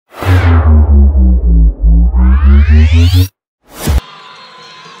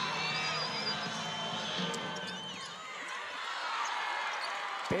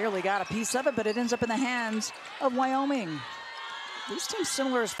Barely got a piece of it, but it ends up in the hands of Wyoming. These teams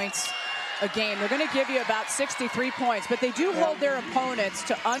similar as a game. They're going to give you about 63 points, but they do hold their opponents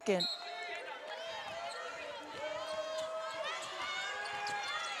to unkin.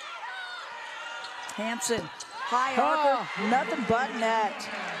 Hansen, high archer, nothing but net.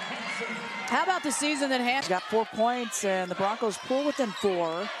 How about the season that Hansen got 4 points, and the Broncos pull within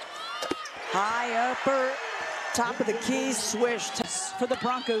 4. High upper, top of the key, swish. For the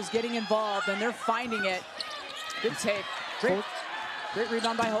Broncos getting involved, and they're finding it. Good take. Great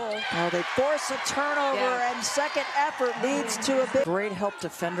rebound by Hull. Oh, they force a turnover, and second effort leads to a big. Great help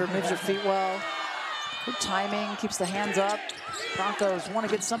defender, moves her feet well. Good timing, keeps the hands up. Broncos want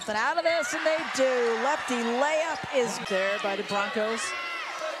to get something out of this, and they do. Lefty layup is there by the Broncos.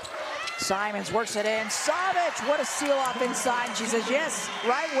 Simons works it in. Savage, what a seal off inside. She says, yes,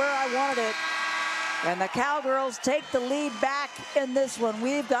 right where I wanted it. And the Cowgirls take the lead back in this one.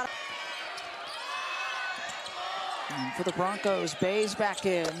 We've got... And for the Broncos, Bay's back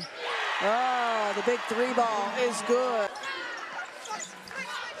in. Oh, the big 3 ball is good.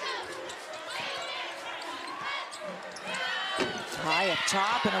 High up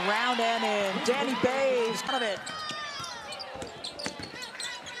top and around and in. Danny Bay's out of it.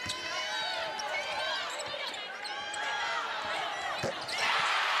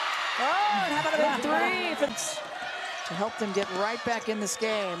 Oh, and how about a big 3 to help them get right back in this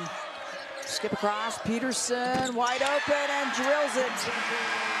game. Skip across, Peterson, wide open, and drills it.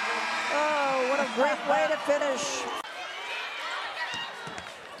 Oh, what a great way to finish.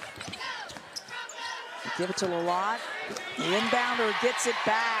 Give it to Lalott. The inbounder gets it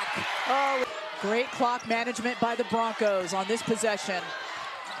back. Oh, great clock management by the Broncos on this possession.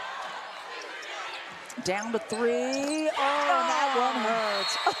 Down to 3. Oh, that one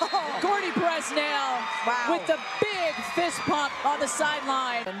hurts. Oh. Gordy Bresnell with the big fist pump on the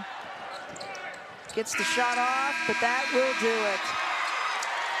sideline. Gets the shot off, but that will do it.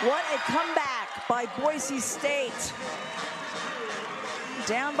 What a comeback by Boise State.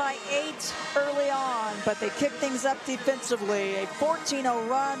 Down by 8 early on, but they kick things up defensively. A 14-0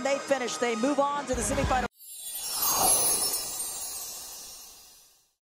 run. They finish. They move on to the semifinal.